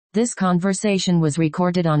This conversation was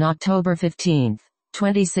recorded on October 15,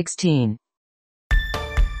 2016. I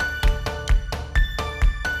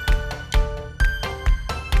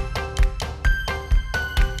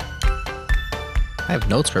have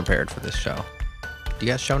notes prepared for this show. Do you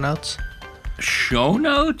got show notes? Show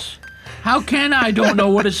notes? How can I? Don't know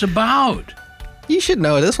what it's about. You should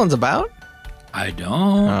know what this one's about. I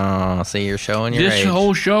don't. Oh, see, you're showing your age. This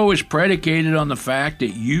whole show is predicated on the fact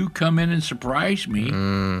that you come in and surprise me.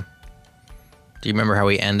 Do you remember how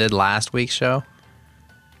we ended last week's show?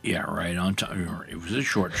 Yeah, right on time. It was a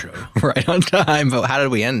short show. Right on time, but how did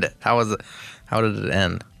we end it? How was it? How did it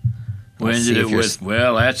end? When did it with?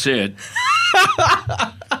 Well, that's it.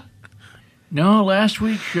 No, last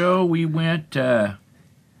week's show we went. Kind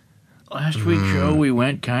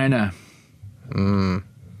of.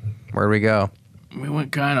 Where'd we go? We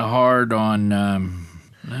went kind of hard on.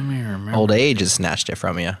 Let me remember. Old age has snatched it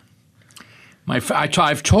from you.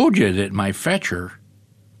 I've told you that my fetcher.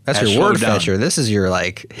 That's has your word slowed down. fetcher. This is your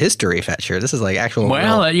history fetcher. This is actual.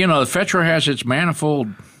 Well, the fetcher has its manifold.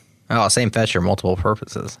 Oh, same fetcher, multiple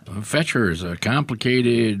purposes. A fetcher is a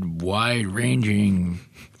complicated, wide-ranging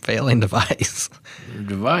Failing device.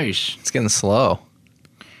 device. It's getting slow.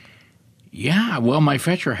 Yeah, well, my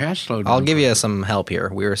fetcher has slowed down. I'll give you some help here.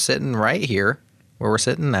 We were sitting right here where we're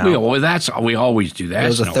sitting now. We always do that. It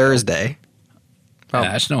was a Thursday.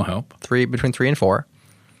 That's no help. Between 3 and 4.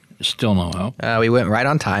 Still no help. We went right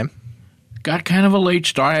on time. Got kind of a late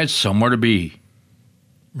start. I had somewhere to be.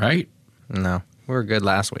 Right? No, we were good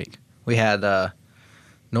last week. We had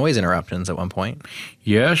noise interruptions at one point.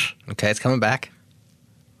 Yes. Okay, it's coming back.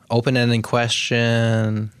 Open-ended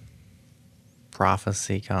question.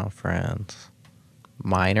 Prophecy conference.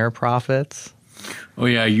 Minor prophets. Oh,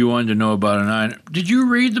 yeah, you wanted to know about Did you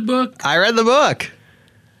read the book? I read the book.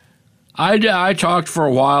 I talked for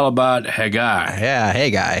a while about Haggai. Yeah,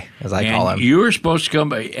 hey guy, as I call him. You were supposed to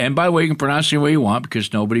come, and by the way, you can pronounce it any way you want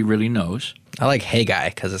because nobody really knows. I like hey guy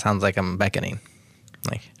because it sounds like I'm beckoning.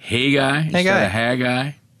 Like Hey guy, hey guy,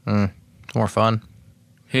 Haggai. It's more fun.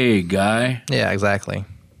 Hey guy. Yeah, exactly.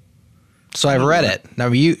 So I've read it. Now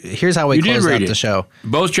here's how we close out the show.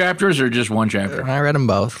 Both chapters or just one chapter? I read them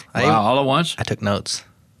both. Wow, all at once? I took notes.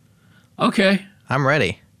 Okay. I'm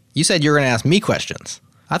ready. You said you were going to ask me questions.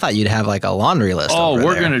 I thought you'd have a laundry list. Oh,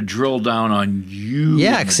 we're going to drill down on you.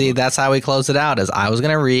 Yeah, see, that's how we closed it out. Is I was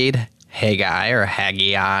going to read Haggai or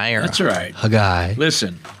Haggai or that's right. Haggai.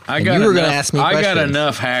 Listen, you were going to ask me questions. I got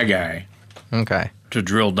enough Haggai. Okay. To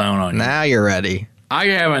drill down on you. Now you're ready. I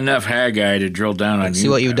have enough Haggai to drill down on you. See,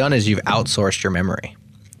 what you've done is you've outsourced your memory.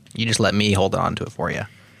 You just let me hold on to it for you.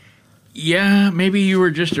 Yeah, maybe you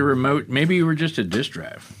were just a disk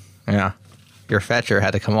drive. Yeah. Your fetcher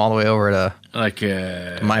had to come all the way over to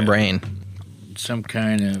my brain. Some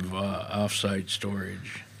kind of offsite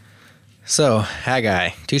storage. So,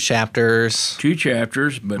 Haggai, 2 chapters. 2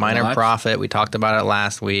 chapters, but minor prophet. We talked about it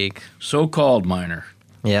last week. So-called minor.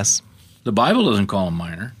 Yes. The Bible doesn't call him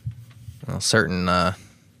minor. Well, certain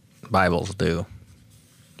Bibles do.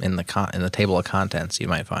 In the table of contents, you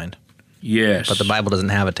might find. Yes. But the Bible doesn't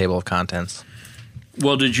have a table of contents.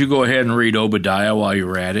 Well, did you go ahead and read Obadiah while you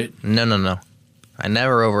were at it? No. I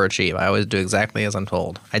never overachieve. I always do exactly as I'm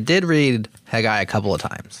told. I did read Haggai a couple of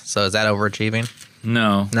times. So is that overachieving?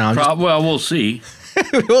 No. Well, we'll see.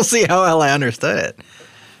 We'll see how well I understood it.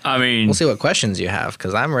 I mean, we'll see what questions you have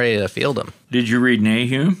because I'm ready to field them. Did you read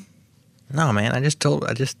Nahum? No, man. I just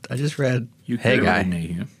read Haggai. Read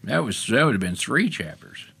Nahum. That would have been 3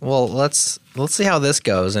 chapters. Well, let's see how this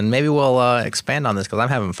goes, and maybe we'll expand on this because I'm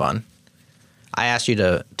having fun. I asked you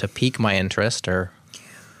to pique my interest or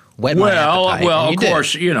whet my appetite. Well, of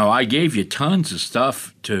course, I gave you tons of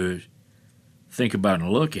stuff to think about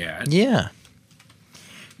and look at. Yeah.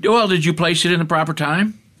 Well, did you place it in the proper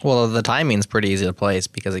time? Well, the timing's pretty easy to place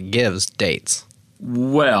because it gives dates.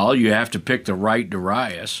 Well, you have to pick the right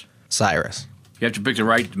Darius. Cyrus. You have to pick the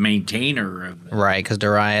right maintainer of the... Right, because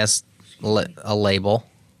Darius, a label.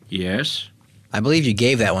 Yes. I believe you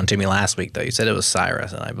gave that one to me last week, though. You said it was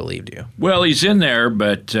Cyrus, and I believed you. Well, he's in there,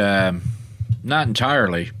 but not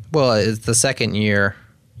entirely. Well, it's the second year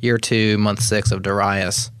 2, month 6 of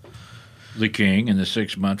Darius. The king, in the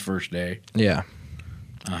 6th month, first day. Yeah.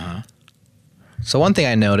 Uh-huh. So one thing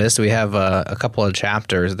I noticed, we have a couple of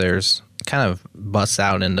chapters. There's kind of busts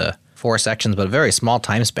out into 4 sections, but a very small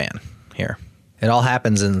time span here. It all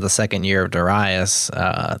happens in the second year of Darius,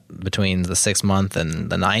 between the 6th month and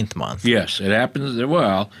the 9th month. Yes, it happens.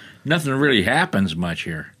 Well, nothing really happens much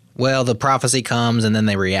here. Well, the prophecy comes, and then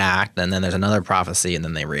they react, and then there's another prophecy, and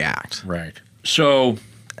then they react. Right. So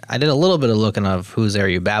I did a little bit of looking of who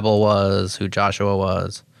Zerubbabel was, who Joshua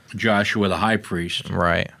was. Joshua the high priest.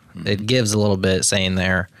 Right. It gives a little bit saying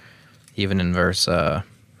there, even in verse 2.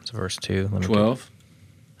 12.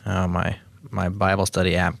 Oh, my Bible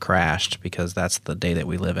study app crashed because that's the day that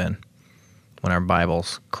we live in, when our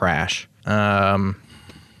Bibles crash.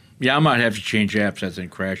 Yeah, I might have to change apps. That thing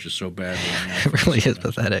crashes so badly. It really is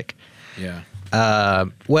pathetic. Yeah.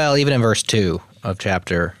 Well, even in verse 2 of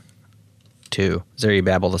chapter 2,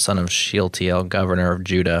 Zerubbabel the son of Shealtiel, governor of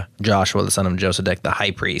Judah, Joshua the son of Josedek, the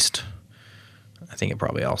high priest. I think it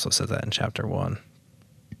probably also says that in chapter 1.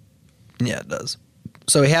 Yeah, it does.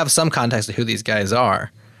 So we have some context of who these guys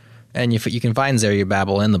are. And you can find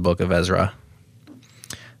Zerubbabel in the book of Ezra.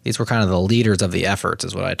 These were kind of the leaders of the efforts,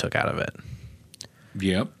 is what I took out of it.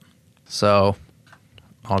 Yep. So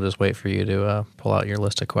I'll just wait for you to pull out your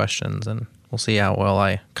list of questions, and we'll see how well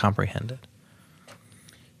I comprehend it.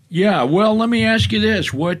 Yeah. Well, let me ask you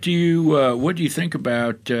this: what do you think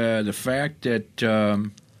about the fact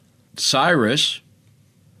that Cyrus,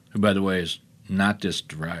 who by the way is not this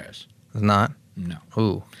Darius? It's not? No.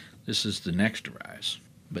 Ooh. This is the next Darius.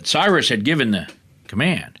 But Cyrus had given the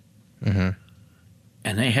command, and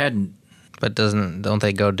they hadn't. But don't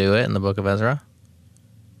they go do it in the book of Ezra?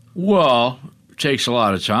 Well, it takes a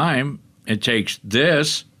lot of time. It takes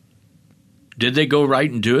this. Did they go right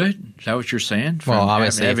and do it? Is that what you're saying? Well,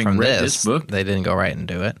 obviously having from read this book, they didn't go right and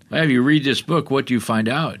do it. Have you read this book? What do you find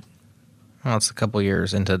out? Well, it's a couple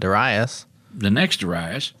years into Darius. The next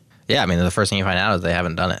Darius. Yeah, I mean, the first thing you find out is they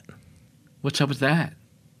haven't done it. What's up with that?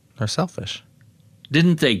 They're selfish.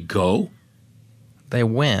 Didn't they go? They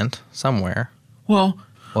went somewhere. Well,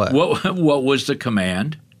 What? What was the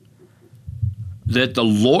command that the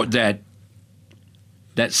Lord that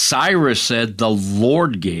Cyrus said the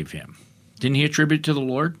Lord gave him? Didn't he attribute it to the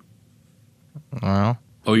Lord? Well,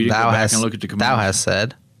 Oh, you didn't go back and look at the command. Thou hast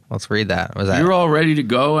said. Let's read that. Was that? You're all ready to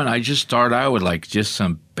go, and I just start out with like just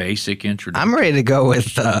some basic introduction. I'm ready to go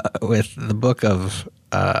with the book of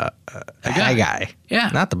Haggai. Yeah.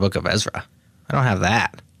 Not the book of Ezra. I don't have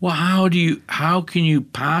that. Well, how can you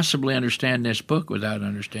possibly understand this book without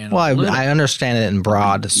understanding? Well, I understand it in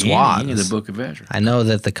broad swaths. In the book of Ezra. I know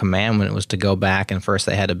that the commandment was to go back, and first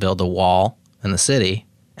they had to build a wall in the city,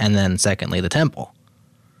 and then secondly the temple.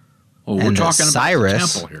 Well, we're and talking about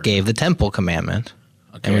Cyrus the temple here. gave the temple commandment.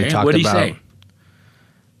 Okay. And we talked What did he about, say?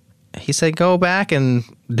 He said, go back and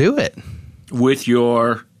do it With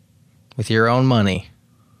your, with your own money.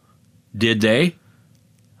 did they?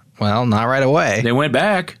 Well, not right away. They went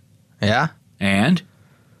back, Yeah. and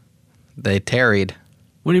They tarried.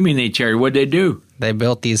 what do you mean they tarried? What'd they do? They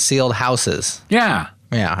built these sealed houses. Yeah,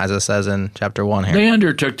 Yeah, as it says in chapter 1 here. they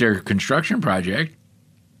undertook their construction project.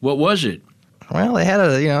 What was it? Well, they had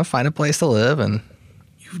to, find a place to live, and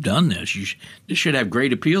You've done this. This should have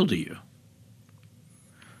great appeal to you.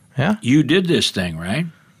 yeah, You did this thing, right?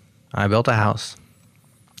 I built a house.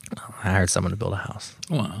 I hired someone to build a house.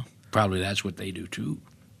 Well, probably that's what they do too.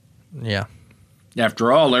 Yeah.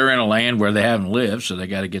 After all, they're in a land where they haven't lived, so they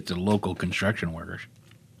got to get the local construction workers.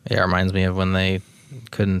 Yeah, it reminds me of when they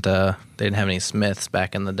couldn't, they didn't have any smiths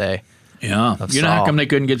back in the day. Yeah. Of You know how Saul. come they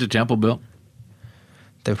couldn't get the temple built?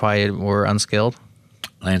 They probably were unskilled.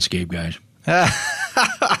 Landscape guys.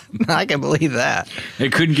 I can believe that. They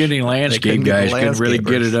couldn't get any landscape couldn't get the guys. Couldn't really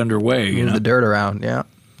get landscapers. it underway. Move the dirt around. Yeah.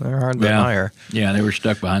 They're hard to hire. Yeah, they were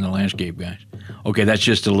stuck behind the landscape guys. Okay, that's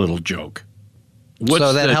just a little joke.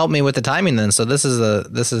 So that helped me with the timing then. So this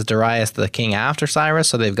is Darius the king after Cyrus,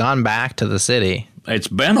 so they've gone back to the city. It's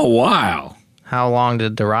been a while. How long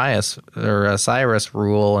did Darius or Cyrus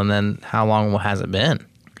rule, and then how long has it been?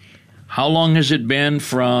 How long has it been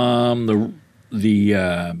from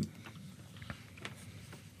the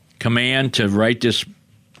command to write this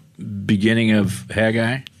beginning of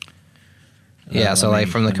Haggai? Yeah, so like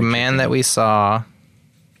from the command that we saw,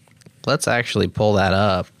 let's actually pull that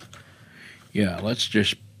up. Yeah, let's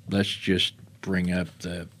just bring up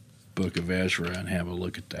the book of Ezra and have a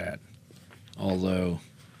look at that. Although,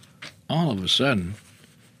 all of a sudden,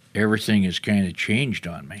 everything has kind of changed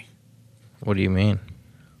on me. What do you mean?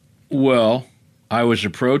 Well, I was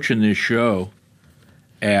approaching this show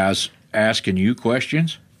as asking you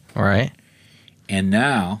questions, All right. and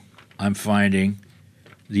now I'm finding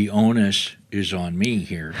the onus is on me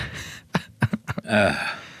here.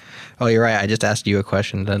 Oh, you're right. I just asked you a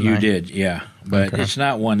question, didn't I? You did, yeah. But Okay. it's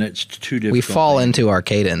not one that's too difficult. We fall into our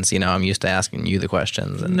cadence. I'm used to asking you the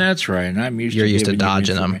questions. And That's right. And I'm used You're to used to giving you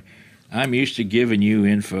dodging 'em. I'm used to giving you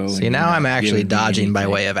info. see, now I'm actually dodging by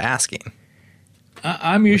way of. of asking.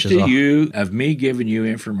 I'm used Which is to me giving you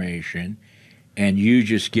information, and you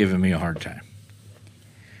just giving me a hard time.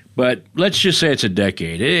 But let's just say it's a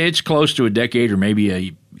decade. It's close to a decade, or maybe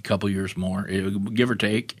a couple years more, give or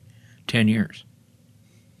take 10 years.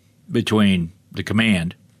 between the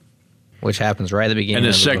command Which happens right at the beginning and the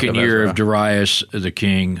of the book second of year Ezra. of Darius the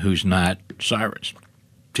king, who's not Cyrus.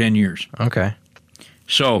 10 years. Okay.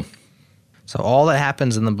 So, So all that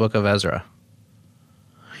happens in the book of Ezra,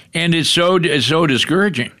 and it's so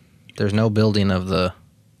discouraging. there's no building of the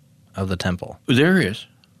temple. There is.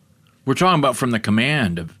 We're talking about from the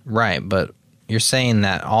command of. Right, but you're saying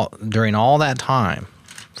that during all that time,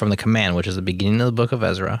 from the command, which is the beginning of the book of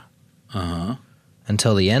Ezra,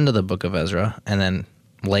 until the end of the book of Ezra, and then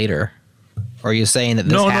later, or are you saying that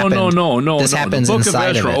this happened? No. This happens the book inside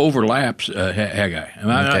of Ezra of it. overlaps Haggai.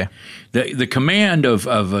 Okay. The command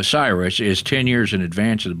of Cyrus is 10 years in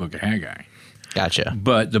advance of the book of Haggai. Gotcha.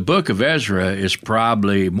 But the book of Ezra is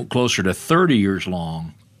probably closer to 30 years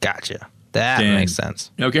long. Gotcha. That Then- makes sense.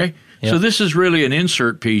 Okay? Yep. So this is really an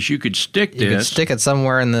insert piece. You could stick You could this stick it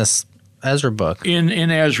somewhere in this Ezra book. in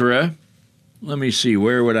Ezra. Let me see.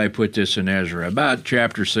 Where would I put this in Ezra? About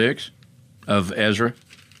chapter 6 of Ezra.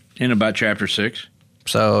 In about chapter 6.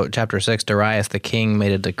 So, chapter 6, Darius the king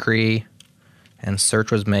made a decree, and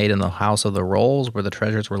search was made in the house of the rolls where the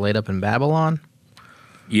treasures were laid up in Babylon.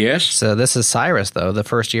 Yes. So, this is Cyrus, though, the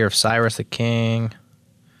first year of Cyrus the king.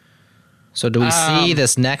 So, do we see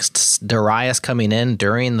this next Darius coming in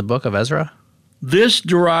during the book of Ezra? This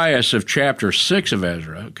Darius of chapter 6 of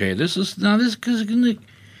Ezra, okay, this is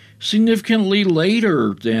significantly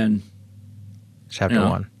later than Chapter Yeah.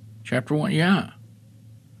 1. chapter 1. Yeah.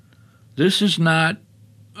 This is not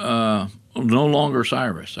no longer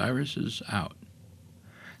Cyrus. Cyrus is out.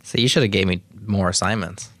 So, you should have gave me more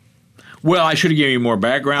assignments. Well, I should have given you more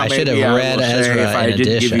background. I should have maybe. I read will say Ezra if I in didn't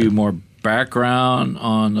give addition. you more background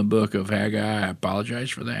on the book of Haggai, I apologize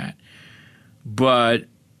for that. But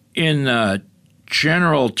in the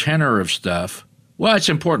general tenor of stuff, well, it's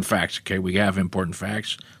important facts. Okay, we have important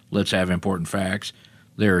facts. Let's have important facts.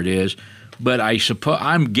 There it is. But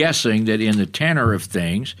I'm guessing that in the tenor of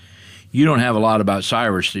things, you don't have a lot about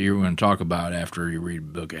Cyrus that you're going to talk about after you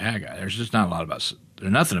read the book of Haggai. There's just not a lot about.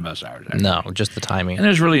 There's nothing about Cyrus. No, just the timing. And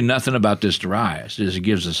there's really nothing about this Darius. It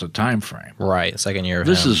gives us a time frame. Right, second year of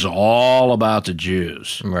This him. is all about the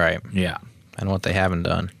Jews. Right, Yeah. and what they haven't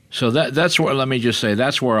done. So that's where. Let me just say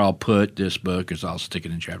that's where I'll put this book. Is I'll stick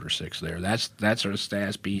it in chapter 6 there. That's our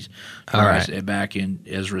Stas piece. All right. Back in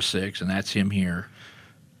Ezra 6, and that's him here.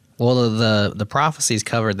 Well, the prophecy's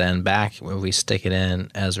covered then back when we stick it in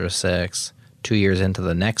Ezra 6, 2 years into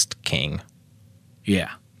the next king Yeah.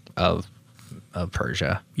 of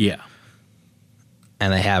Persia, Yeah.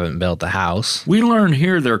 and they haven't built the house. We learn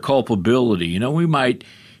here their culpability. You know, we might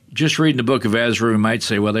just read in the book of Ezra. We might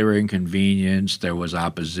say, well, they were inconvenienced. There was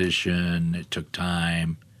opposition. It took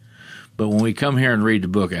time. But when we come here and read the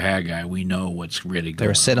book of Haggai, we know what's really They going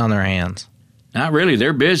were sitting on their hands, on. Not really.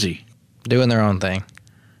 They're busy. doing their own thing.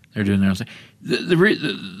 They're doing their own thing.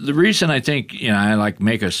 The reason I think I like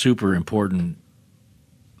make a super important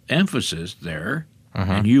emphasis there,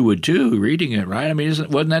 and you would too, reading it, right? I mean,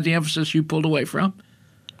 wasn't that the emphasis you pulled away from?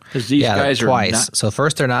 Because these Yeah, guys twice. are not. So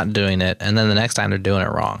first they're not doing it, and then the next time they're doing it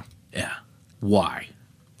wrong. Yeah. Why?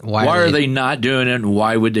 Why are they not doing it, and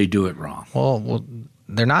why would they do it wrong? Well,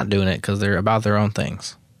 they're not doing it because they're about their own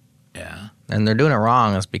things, Yeah. and they're doing it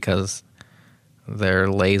wrong is because they're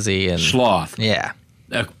lazy and Sloth. yeah.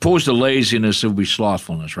 Opposed to laziness, it would be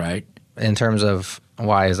slothfulness, right? In terms of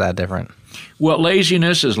why is that different? Well,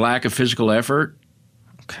 laziness is lack of physical effort.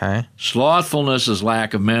 Okay. Slothfulness is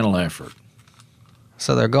lack of mental effort.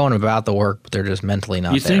 So they're going about the work, but they're just mentally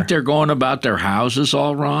not You there. think they're going about their houses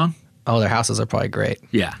all wrong? Oh, their houses are probably great.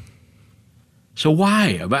 Yeah. So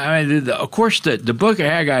why? I mean, of course, the book of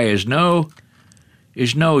Haggai is no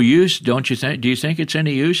use, don't you think? Do you think it's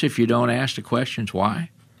any use if you don't ask the questions why?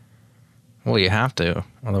 Well, you have to.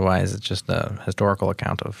 Otherwise, it's just a historical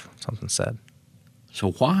account of something said.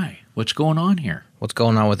 So why? What's going on here? What's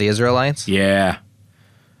going on with the Israelites? Yeah.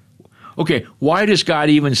 Okay, why does God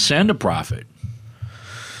even send a prophet?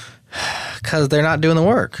 Because they're not doing the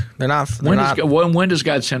work. They're not. When does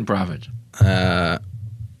God send prophets?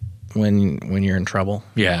 When you're in trouble.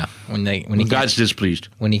 Yeah. When God's displeased.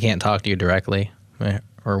 when he can't talk to you directly,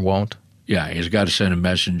 or won't. Yeah, he's got to send a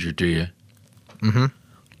messenger to you.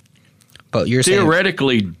 But you're saying,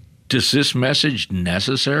 Theoretically, does this message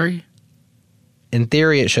necessary? in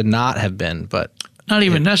theory, it should not have been. But Not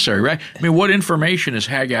even necessary, right? I mean, what information is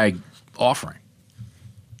Haggai offering?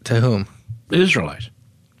 to whom? The Israelites.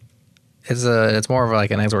 It's more of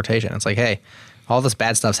like an exhortation. It's like, hey, all this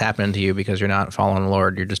bad stuff's happening to you because you're not following the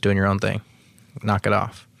Lord. You're just doing your own thing. Knock it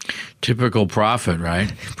off. Typical prophet,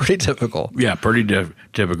 right? Pretty typical. Yeah, pretty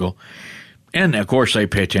typical. And, of course, they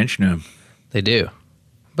pay attention to him. They do.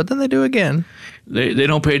 But then they do again. They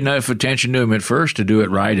don't pay enough attention to him at first to do it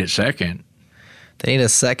right at second. They need a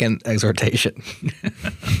second exhortation.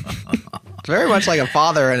 It's very much like a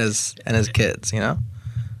father and his kids, you know?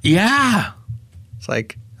 Yeah. It's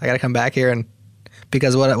like, I got to come back here, and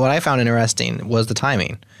because what I found interesting was the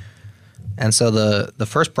timing. And so the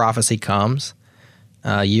first prophecy comes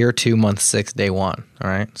year 2, month 6, day 1. All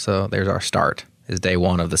right. So there's our start, is day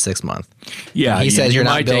 1 of the 6th month. Yeah. And he says you you're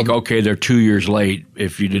might not think, building. okay, they're 2 years late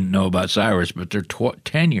if you didn't know about Cyrus, but they're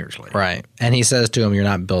 10 years late. Right. And he says to him, you're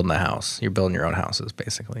not building a house. You're building your own houses,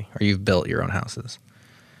 basically. Or you've built your own houses.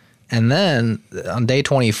 And then on day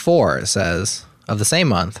 24, it says, of the same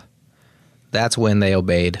month, that's when they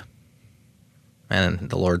obeyed. And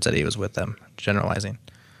the Lord said he was with them, generalizing.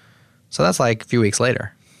 So that's like a few weeks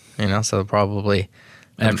later, you know, so probably.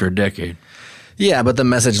 After a decade. Yeah, but the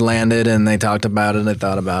message landed and they talked about it, they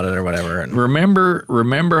thought about it or whatever. And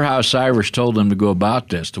Remember how Cyrus told them to go about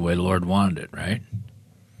this the way the Lord wanted it, right?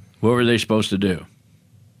 What were they supposed to do?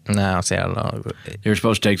 no, see, I don't know. They were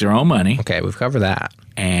supposed to take their own money Okay, we've covered that.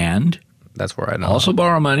 and That's where I know. also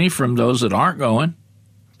borrow money from those that aren't going.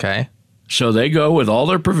 Okay. So they go with all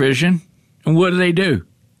their provision, and what do?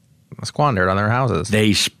 Squandered on their houses.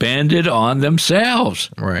 They spend it on themselves.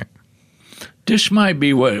 Right. This might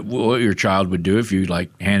be what your child would do if you like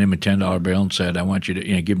hand him a $10 bill and said, "I want you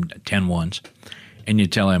to give him 10 ones," and you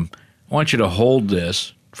tell him, "I want you to hold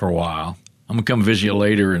this for a while. I'm gonna come visit you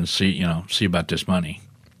later and see about this money."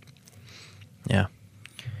 Yeah.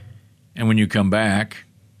 And when you come back,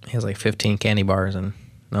 He has like 15 candy bars and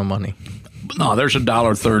no money. no, there's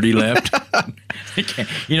 $1.30 left.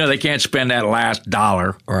 They can't spend that last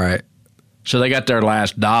dollar, Right. so they got their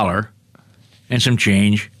last dollar and some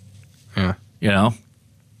change. Yeah.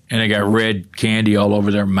 And they got red candy all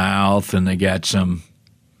over their mouth, and they got some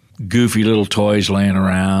goofy little toys laying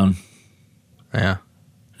around. Yeah.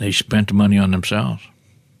 They spent the money on themselves.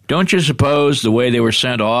 Don't you suppose the way they were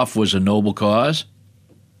sent off was a noble cause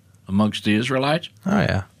amongst the Israelites? Oh,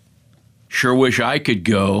 yeah. Sure wish I could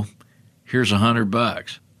go. Here's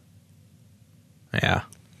 $100. Yeah.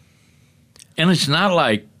 And it's not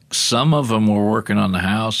like some of them were working on the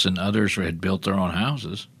house and others had built their own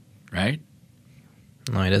houses, right?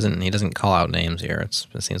 No, he doesn't call out names here. It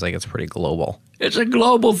seems like it's pretty global. It's a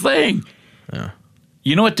global thing. Yeah.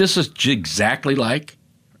 You know what this is exactly like?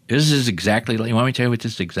 This is exactly like, you want me to tell you what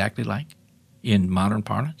this is exactly like in modern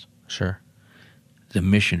parlance? Sure. The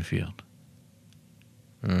mission field.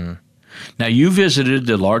 Now, you visited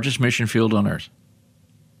the largest mission field on earth.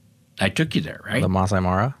 I took you there, right? The Masai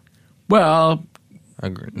Mara? Well,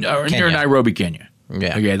 Kenya. near Nairobi, Kenya.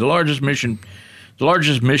 Yeah. Okay, the largest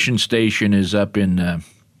mission station is up in the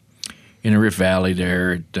Rift Valley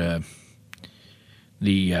there at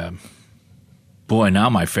boy, now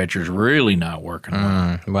my fetcher's really not working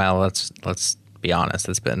well. Well, let's be honest.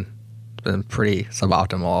 It's been pretty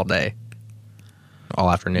suboptimal all day, all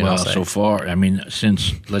afternoon. Well, I'll say. so far, I mean,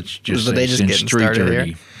 since let's just But say they just since getting started 3:30.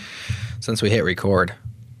 here? Since we hit record.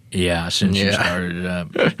 Yeah, since you Yeah. started it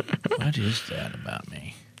up. What is that about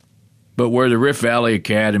me? But where the Rift Valley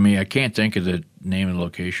Academy, I can't think of the name of the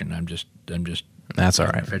location. I'm just That's all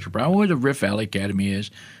right. Fetcher Brown, where the Rift Valley Academy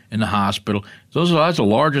is, in the hospital. That's the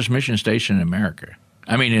largest mission station in America.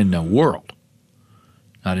 I mean, in the world.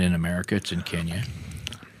 Not in America, it's in Kenya.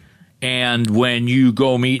 And when you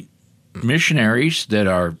go meet missionaries that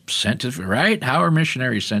are sent to, right? How are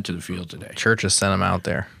missionaries sent to the field today? Churches sent them out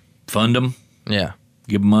there. Fund them, Yeah.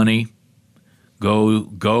 give 'em money,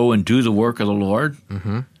 go and do the work of the Lord.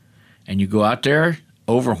 Mm-hmm. And you go out there,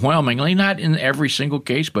 overwhelmingly, not in every single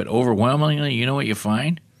case, but overwhelmingly, you know what you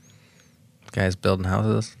find? Guys building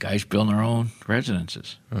houses. Guys building their own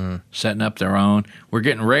residences, setting up their own. We're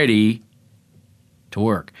getting ready to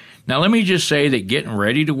work. Now, let me just say that getting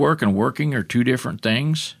ready to work and working are two different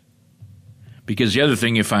things. Because the other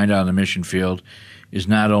thing you find out in the mission field is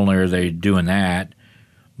not only are they doing that,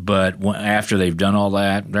 but after they've done all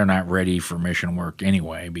that, they're not ready for mission work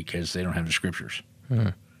anyway because they don't have the scriptures.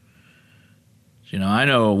 I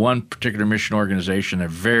know one particular mission organization.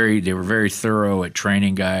 They were very thorough at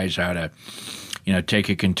training guys how to, take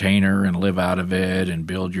a container and live out of it and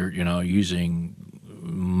build your, using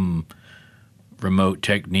remote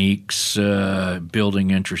techniques,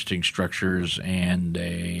 building interesting structures, and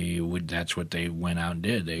that's what they went out and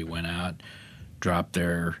did. They went out, dropped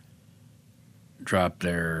their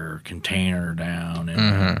container down in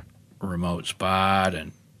a remote spot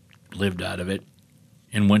and lived out of it.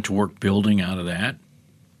 And went to work building out of that.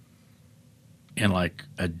 And like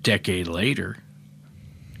a decade later,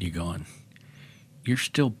 you're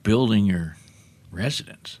still building your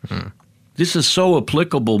residence. This is so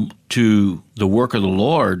applicable to the work of the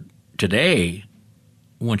Lord today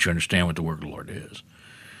once you understand what the work of the Lord is,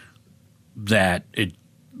 that it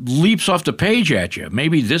leaps off the page at you.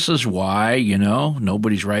 Maybe this is why,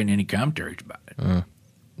 nobody's writing any commentaries about it.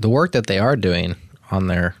 The work that they are doing on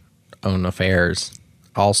their own affairs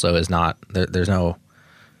also is not, there's no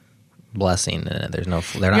blessing in it. They're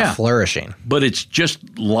not flourishing. But it's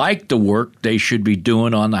just like the work they should be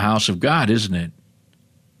doing on the house of God, isn't it?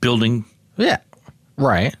 Building. Yeah,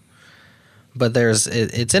 right. But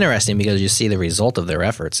it's interesting because you see the result of their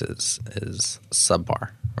efforts is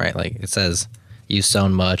subpar, right? Like it says, you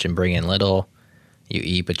sown much and bring in little. You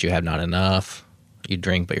eat, but you have not enough. You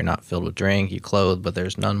drink, but you're not filled with drink. You clothe, but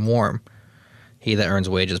there's none warm. He that earns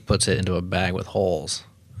wages puts it into a bag with holes.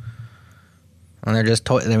 And they're just,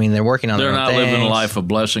 they're working on their own things. They're not living a life of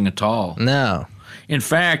blessing at all. No. In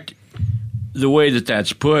fact, the way that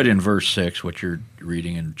that's put in verse 6, what you're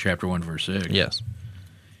reading in chapter 1, verse 6. Yes.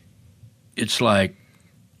 It's like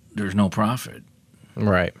there's no profit.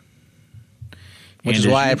 Right. Which is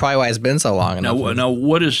probably why it's been so long. Now,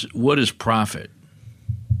 what is profit?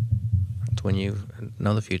 It's when you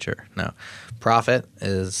know the future. No. Profit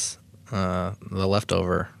is the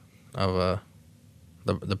leftover of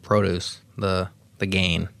the produce, the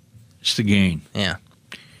gain. It's the gain. Yeah.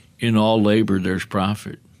 In all labor, there's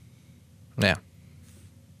profit. Yeah.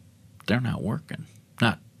 They're not working.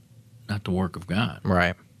 Not the work of God.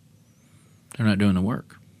 Right. They're not doing the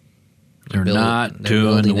work. They're not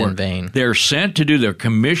doing the work. In vain. They're sent to do, they're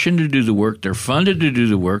commissioned to do the work, they're funded to do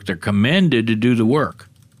the work, they're commended to do the work.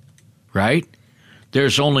 Right?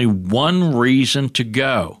 There's only one reason to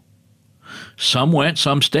go. Some went,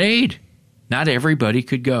 some stayed. Not everybody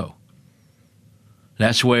could go.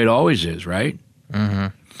 That's the way it always is, right? Mm-hmm.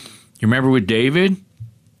 You remember with David?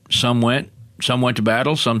 Some went to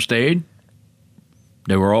battle, some stayed.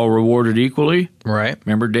 They were all rewarded equally. Right.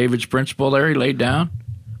 Remember David's principle there he laid down?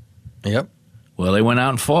 Yep. Well, they went out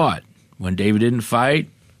and fought. When David didn't fight,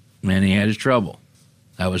 then he had his trouble.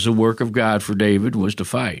 That was the work of God for David, was to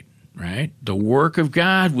fight, right? The work of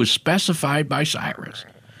God was specified by Cyrus.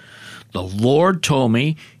 The Lord told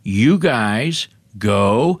me, you guys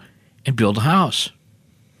go and build a house.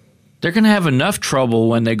 They're going to have enough trouble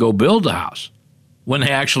when they go build the house. When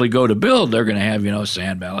they actually go to build, they're going to have,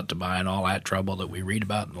 Sanballat, Tobiah, and all that trouble that we read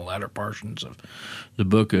about in the latter portions of the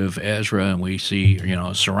book of Ezra, and we see,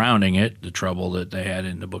 surrounding it, the trouble that they had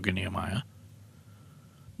in the book of Nehemiah.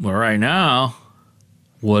 Well, right now,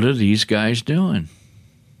 what are these guys doing?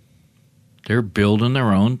 They're building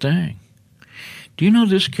their own thing. Do you know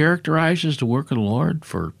this characterizes the work of the Lord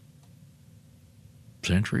for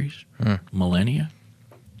centuries, millennia?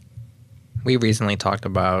 We recently talked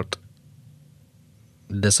about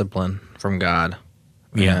discipline from God.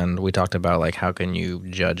 Yeah. And we talked about how can you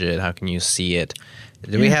judge it? How can you see it?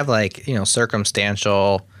 Do we have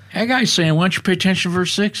circumstantial? Haggai's saying, why don't you pay attention to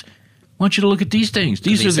verse 6? I want you to look at these things.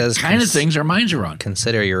 These are the kind of things our minds are on.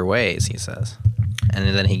 Consider your ways, he says.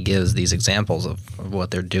 And then he gives these examples of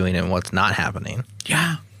what they're doing and what's not happening.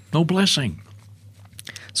 Yeah, no blessing.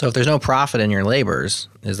 So if there's no profit in your labors,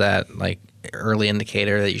 is that early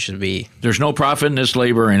indicator that you should be? There's no profit in this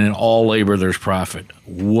labor, and in all labor there's profit.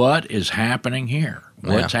 What is happening here?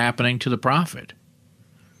 What's happening to the profit?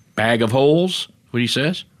 Bag of holes, what he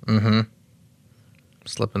says? Mm-hmm.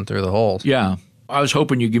 Slipping through the holes. Yeah. I was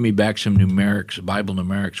hoping you'd give me back some numerics, Bible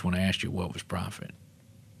numerics, when I asked you what was profit.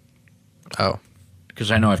 Oh. Because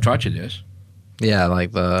I know I've taught you this. Yeah,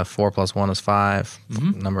 the 4 + 1 is 5,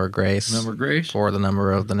 number of grace. Number of grace. 4, the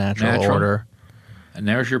number of the natural order. And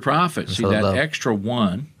there's your profit. See, that extra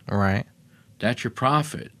 1, right? That's your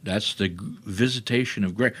profit. That's the visitation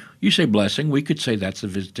of grace. You say blessing, we could say that's the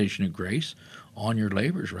visitation of grace on your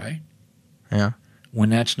labors, right? Yeah. When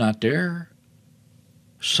that's not there,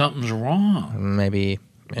 something's wrong. Maybe,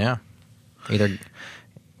 yeah. Either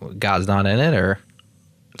God's not in it or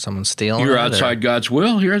someone's stealing it. You're outside God's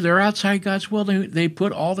will here. They're outside God's will. They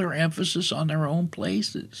put all their emphasis on their own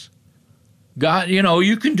places. God,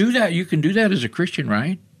 you can do that. You can do that as a Christian,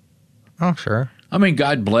 right? Oh, sure. I mean,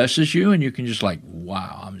 God blesses you, and you can just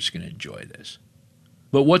wow, I'm just going to enjoy this.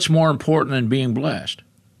 But what's more important than being blessed?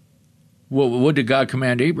 What did God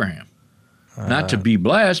command Abraham? Not to be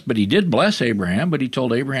blessed, but he did bless Abraham, but he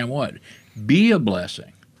told Abraham what? Be a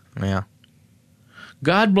blessing. Yeah.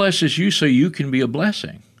 God blesses you so you can be a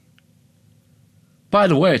blessing. By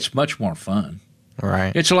the way, it's much more fun.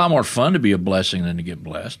 Right. It's a lot more fun to be a blessing than to get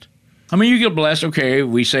blessed. I mean, you get blessed, okay,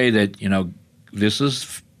 we say that, this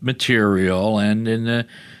is material, and in the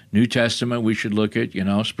New Testament we should look at,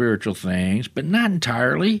 spiritual things, but not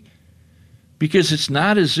entirely, because it's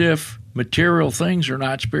not as if material things are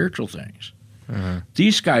not spiritual things. Mm-hmm.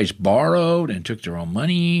 These guys borrowed and took their own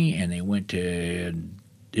money, and they went to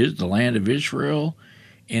the land of Israel,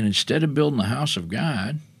 and instead of building the house of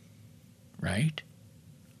God, right?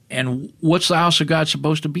 And what's the house of God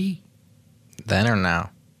supposed to be? Then or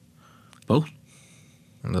now? Both.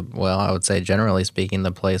 Well, I would say, generally speaking,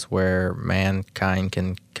 the place where mankind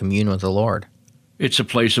can commune with the Lord. It's a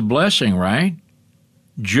place of blessing, right?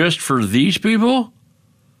 Just for these people?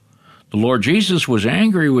 The Lord Jesus was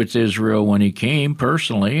angry with Israel when he came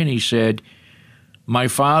personally, and he said, my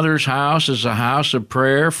Father's house is a house of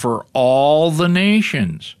prayer for all the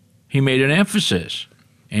nations. He made an emphasis.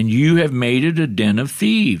 And you have made it a den of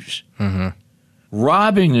thieves,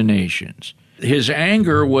 robbing the nations. His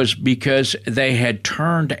anger was because they had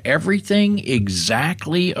turned everything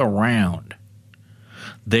exactly around.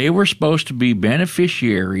 They were supposed to be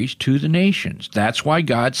beneficiaries to the nations. That's why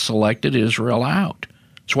God selected Israel out.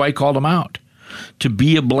 That's why he called them out. To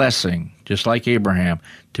be a blessing, just like Abraham,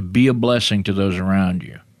 to be a blessing to those around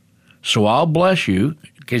you. So I'll bless you,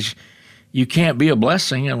 because you can't be a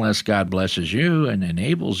blessing unless God blesses you and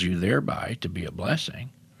enables you thereby to be a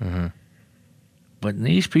blessing. But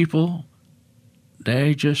these people,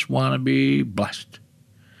 they just want to be blessed.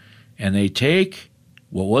 And they take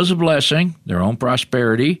what was a blessing, their own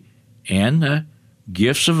prosperity, and the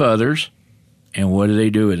gifts of others, and what do they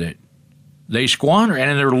do with it? They squander it,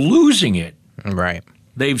 and they're losing it. Right.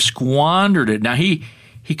 They've squandered it. Now, he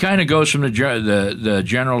kind of goes from the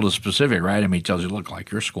general to specific, right? I mean, he tells you, look,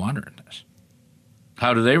 like you're squandering this.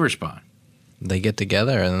 How do they respond? They get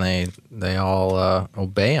together and they all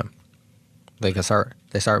obey him. They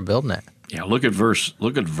start building it. Yeah, look at verse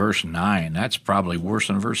 9. That's probably worse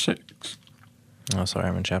than verse 6. Oh, sorry,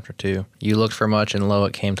 I'm in chapter 2. You looked for much, and lo,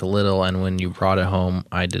 it came to little, and when you brought it home,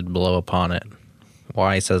 I did blow upon it.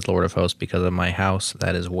 Why, says Lord of hosts, because of my house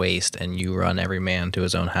that is waste, and you run every man to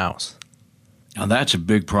his own house. Now, that's a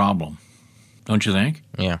big problem, don't you think?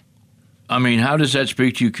 Yeah. I mean, how does that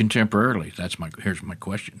speak to you contemporarily? Here's my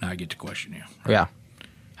question. Now I get to question you. Right? Yeah.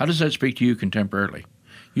 How does that speak to you contemporarily?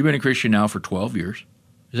 You've been a Christian now for 12 years.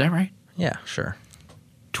 Is that right? Yeah, sure.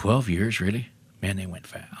 12 years, really? Man, they went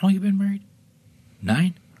fast. How long have you been married?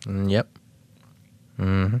 9? Yep.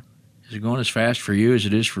 Mm-hmm. Is it going as fast for you as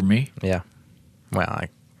it is for me? Yeah. Well, I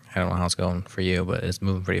don't know how it's going for you, but it's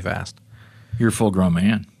moving pretty fast. You're a full-grown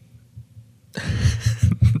man.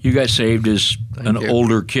 You got saved as an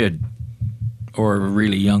older kid or a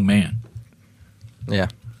really young man. Yeah.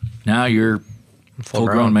 Now you're a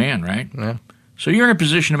full-grown man, right? Yeah. So you're in a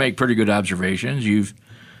position to make pretty good observations. You've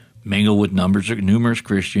mingled with numerous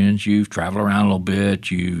Christians. You've traveled around a little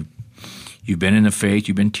bit. You've been in the faith.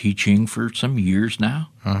 You've been teaching for some years now,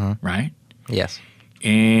 right? Yes.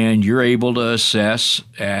 And you're able to assess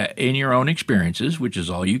in your own experiences, which is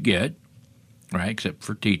all you get, right, except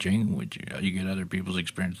for teaching, which you get other people's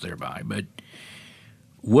experience thereby. But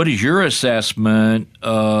what is your assessment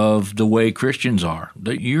of the way Christians are?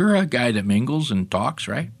 You're a guy that mingles and talks,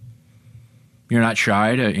 right? You're not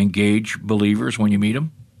shy to engage believers when you meet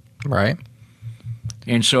them. Right.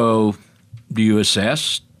 And so do you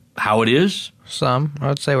assess how it is? Some. I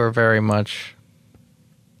would say we're very much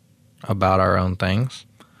about our own things.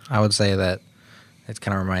 I would say that it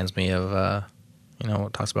kind of reminds me of,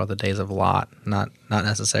 it talks about the days of Lot. Not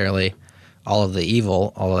necessarily all of the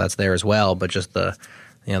evil, although that's there as well, but just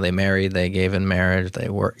they married, they gave in marriage, they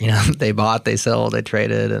worked, they bought, they sold, they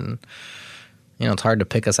traded, and, it's hard to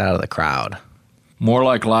pick us out of the crowd. More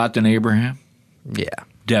like Lot than Abraham? Yeah.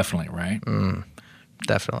 Definitely, right?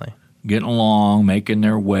 Definitely. Getting along, making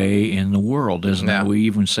their way in the world, isn't it? We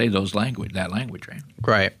even say that language, right?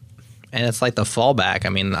 Right. And it's like the fallback. I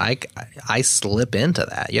mean, I slip into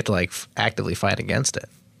that. You have to actively fight against it.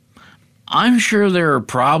 I'm sure there are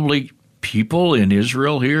probably people in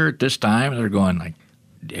Israel here at this time that are going like,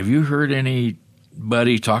 have you heard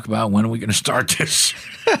anybody talk about when are we going to start this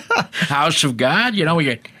house of God? We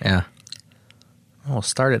get... Yeah. We'll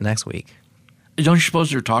start it next week. Don't you suppose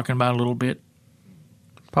they're talking about it a little bit?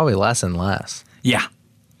 Probably less and less. Yeah.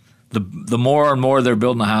 The more and more they're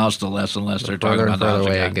building the house, the less and less they're talking about the house of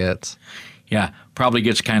God. It gets. Yeah. Probably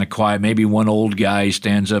gets kind of quiet. Maybe one old guy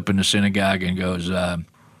stands up in the synagogue and goes, I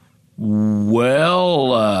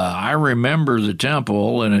remember the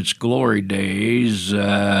temple in its glory days.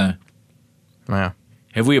 Yeah.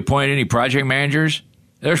 Have we appointed any project managers?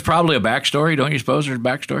 There's probably a backstory. Don't you suppose there's a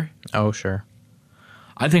backstory? Oh, sure.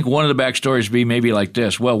 I think one of the backstories would be maybe like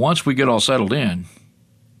this. Well, once we get all settled in,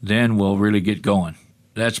 then we'll really get going.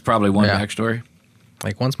 That's probably one backstory.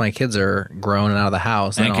 Like once my kids are grown and out of the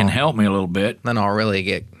house, and can help me a little bit. Then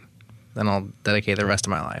I'll dedicate the rest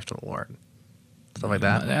of my life to the Lord. Stuff like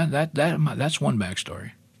that. That's one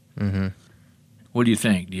backstory. Mm-hmm. What do you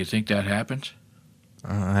think? Do you think that happens?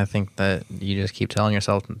 I think that you just keep telling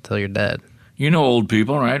yourself until you're dead. You know old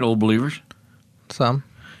people, right? Old believers. Some.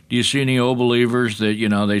 Do you see any old believers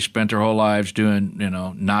that, they spent their whole lives doing,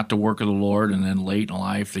 not the work of the Lord, and then late in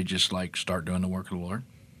life they just start doing the work of the Lord?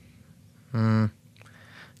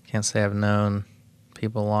 Can't say I've known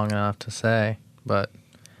people long enough to say, but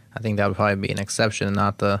I think that would probably be an exception and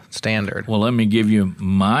not the standard. Well, let me give you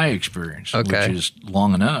my experience, Okay. which is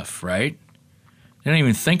long enough, right? They don't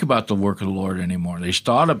even think about the work of the Lord anymore. They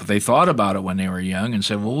thought about it when they were young and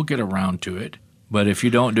said, well, we'll get around to it. But if you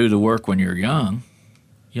don't do the work when you're young,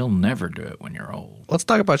 you'll never do it when you're old. Let's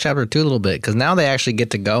talk about chapter 2 a little bit, because now they actually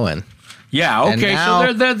get to going. Yeah, okay,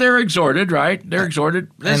 now, so they're exhorted, right? They're exhorted.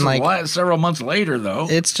 This and is several months later, though.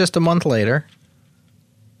 It's just a month later.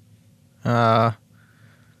 It's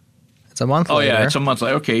a month later. Oh, yeah, it's a month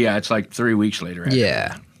later. Okay, yeah, it's like 3 weeks later.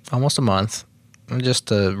 Yeah, almost a month. And just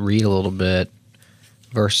to read a little bit,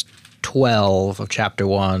 verse 12 of chapter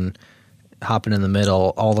 1, hopping in the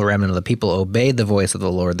middle, all the remnant of the people obeyed the voice of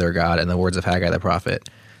the Lord their God and the words of Haggai the prophet,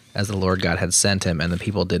 as the Lord God had sent him, and the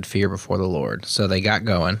people did fear before the Lord. So they got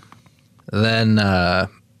going. Then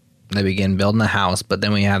they begin building a house, but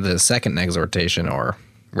then we have the second exhortation or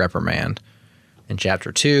reprimand in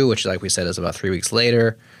chapter 2, which, like we said, is about 3 weeks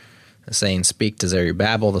later, saying, "Speak to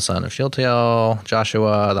Zerubbabel, the son of Shealtiel,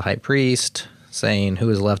 Joshua, the high priest, saying, who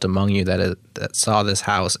is left among you that saw this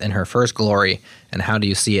house in her first glory, and how do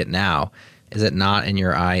you see it now? Is it not in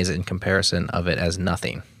your eyes in comparison of it as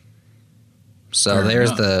nothing?" So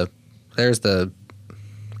there's the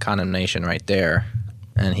condemnation right there.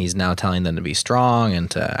 And he's now telling them to be strong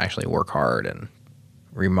and to actually work hard, and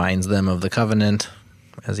reminds them of the covenant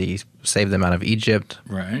as he saved them out of Egypt.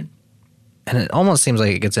 Right. And it almost seems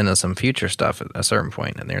like it gets into some future stuff at a certain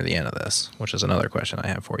point and near the end of this, which is another question I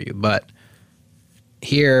have for you. But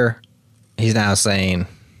here he's now saying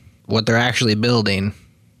what they're actually building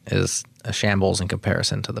is a shambles in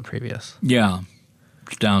comparison to the previous. Yeah.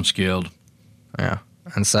 It's downscaled. Yeah.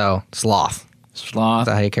 And so, sloth. Sloth. Is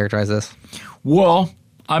that how you characterize this? Well,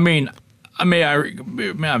 I maybe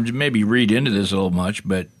read into this a little much,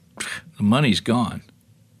 but the money's gone.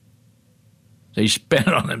 They spent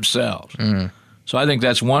it on themselves. So I think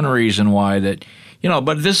that's one reason why that,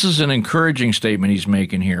 but this is an encouraging statement he's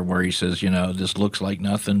making here where he says, this looks like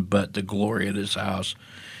nothing, but the glory of this house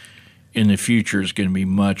in the future is going to be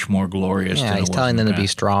much more glorious. Yeah, than he's telling them to be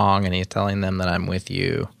strong, and he's telling them that I'm with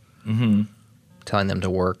you. Mm-hmm. Telling them to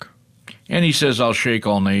work. And he says, I'll shake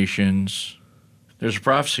all nations. There's a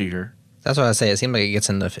prophecy here. That's what I say. It seems like it gets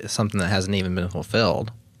into something that hasn't even been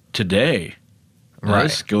fulfilled. Today. Right.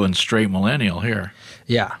 It's going straight millennial here.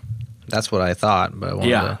 Yeah. That's what I thought.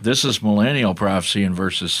 But this is millennial prophecy in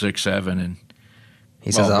verses 6, 7, and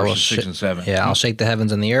he says, I will 6 and 7. Yeah, I'll shake the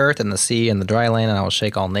heavens and the earth and the sea and the dry land, and I will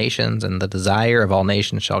shake all nations, and the desire of all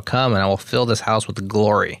nations shall come, and I will fill this house with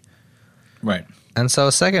glory. Right. And so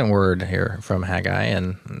a second word here from Haggai,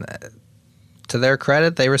 and to their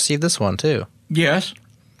credit, they received this one too. Yes.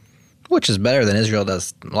 Which is better than Israel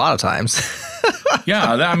does a lot of times.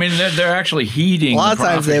 Yeah, they're actually heeding. A lot of the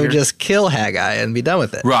times they would here. just kill Haggai and be done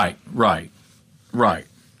with it. Right.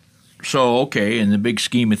 So, okay, in the big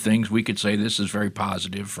scheme of things, we could say this is very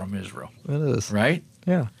positive from Israel. It is. Right?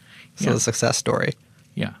 Yeah. So Yeah. the success story.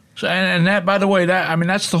 Yeah. So, and that, by the way,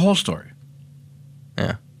 that's the whole story.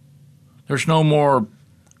 Yeah. There's no more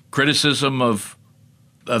criticism of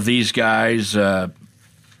these guys.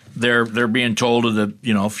 They're being told of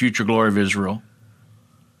the future glory of Israel,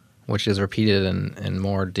 Which is repeated in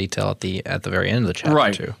more detail at the very end of the chapter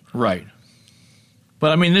right? too. Right.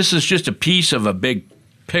 But this is just a piece of a big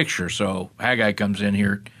picture. So Haggai comes in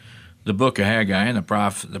here, the book of Haggai, and the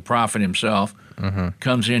prophet himself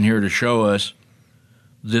comes in here to show us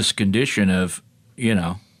this condition of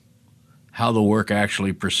how the work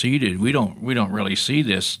actually proceeded. We don't really see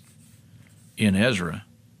this in Ezra.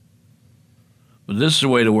 But this is the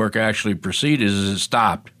way the work actually proceeded, is it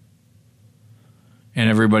stopped. And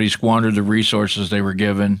everybody squandered the resources they were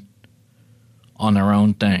given on their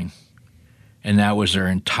own thing. And that was their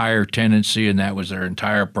entire tendency, and that was their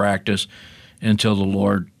entire practice until the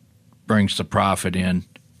Lord brings the prophet in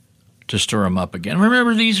to stir them up again.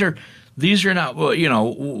 Remember, these are not,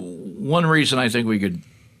 one reason I think we could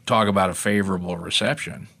talk about a favorable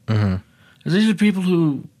reception is these are people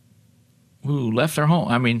who left their home.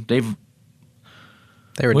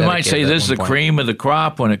 We might say this is the cream of the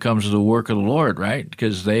crop when it comes to the work of the Lord, right?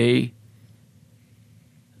 Because they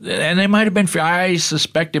might have been, I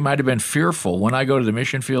suspect they might have been fearful. When I go to the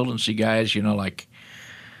mission field and see guys, I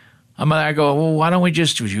go, well, why don't we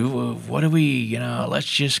just, let's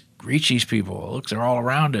just reach these people. Look, they're all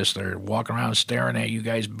around us. They're walking around staring at you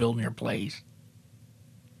guys building your place.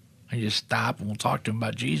 I just stop and we'll talk to them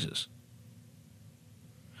about Jesus.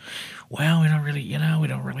 Well, we don't really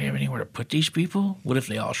have anywhere to put these people. What if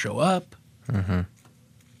they all show up? Mm-hmm.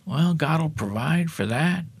 Well, God will provide for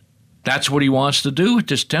that. That's what he wants to do with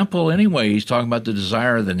this temple anyway. He's talking about the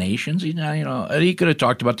desire of the nations. He could have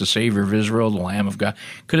talked about the Savior of Israel, the Lamb of God.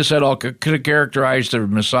 Could have characterized the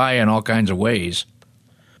Messiah in all kinds of ways,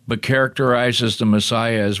 but characterizes the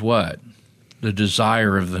Messiah as what? The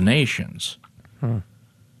desire of the nations.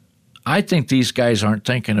 I think these guys aren't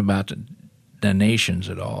thinking about the nations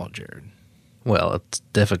at all, Jared. Well, it's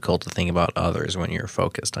difficult to think about others when you're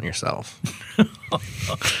focused on yourself.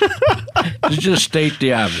 Just state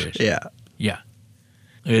the obvious. Yeah. Yeah,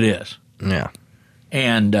 it is. Yeah.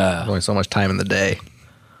 And There's only so much time in the day.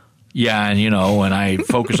 yeah, and when I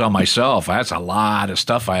focus on myself, that's a lot of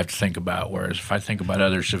stuff I have to think about, whereas if I think about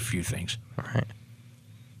others, a few things.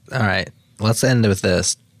 All right. Let's end with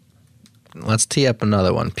this. Let's tee up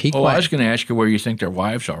another one. I was going to ask you where you think their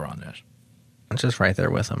wives are on this. It's just right there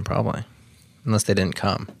with them, probably. Unless they didn't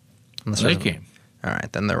come. Unless They came. All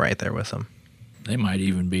right, then they're right there with them. They might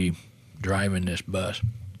even be driving this bus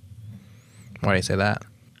Why do you say that?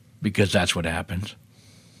 because that's what happens.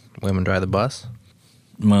 Women drive the bus?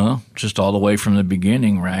 Well, just all the way from the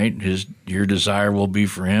beginning, right? Your desire will be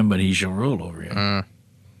for him, but he shall rule over you.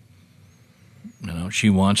 She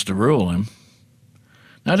wants to rule him.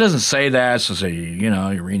 Now, it doesn't say that, so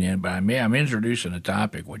you're reading it, but I'm introducing a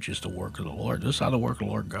topic, which is the work of the Lord. This is how the work of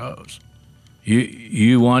the Lord goes.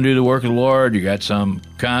 You want to do the work of the Lord, you got some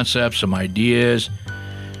concepts, some ideas.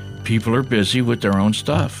 People are busy with their own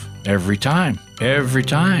stuff every time. Every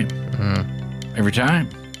time. Every time.